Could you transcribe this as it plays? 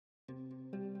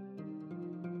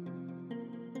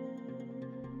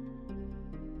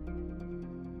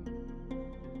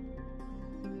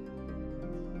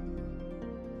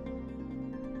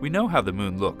We know how the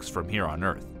moon looks from here on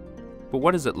Earth, but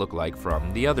what does it look like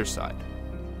from the other side?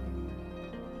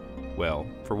 Well,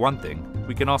 for one thing,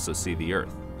 we can also see the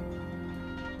Earth.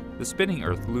 The spinning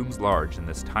Earth looms large in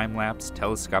this time-lapse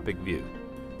telescopic view,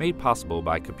 made possible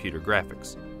by computer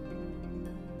graphics.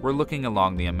 We're looking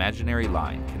along the imaginary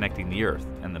line connecting the Earth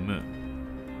and the Moon.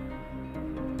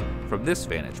 From this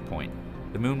vantage point,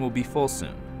 the Moon will be full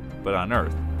soon, but on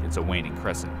Earth, it's a waning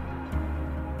crescent.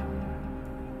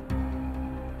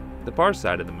 The far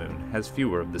side of the Moon has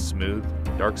fewer of the smooth,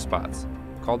 dark spots,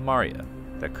 called maria,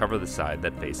 that cover the side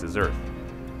that faces Earth.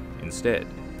 Instead,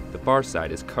 the far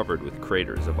side is covered with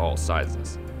craters of all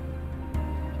sizes.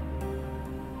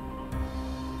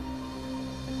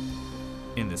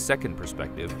 In the second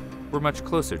perspective, we're much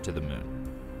closer to the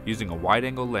Moon, using a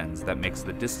wide-angle lens that makes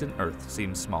the distant Earth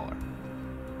seem smaller.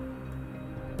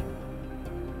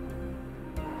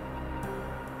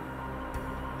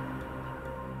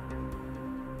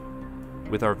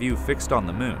 With our view fixed on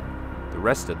the Moon, the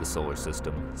rest of the solar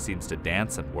system seems to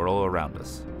dance and whirl around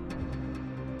us.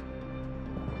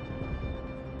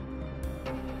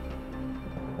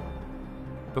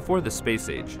 Before the space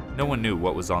age, no one knew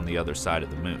what was on the other side of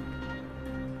the Moon.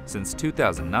 Since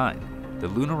 2009, the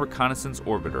Lunar Reconnaissance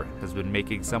Orbiter has been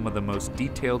making some of the most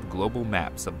detailed global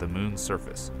maps of the Moon's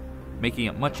surface, making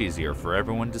it much easier for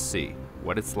everyone to see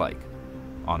what it's like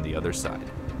on the other side.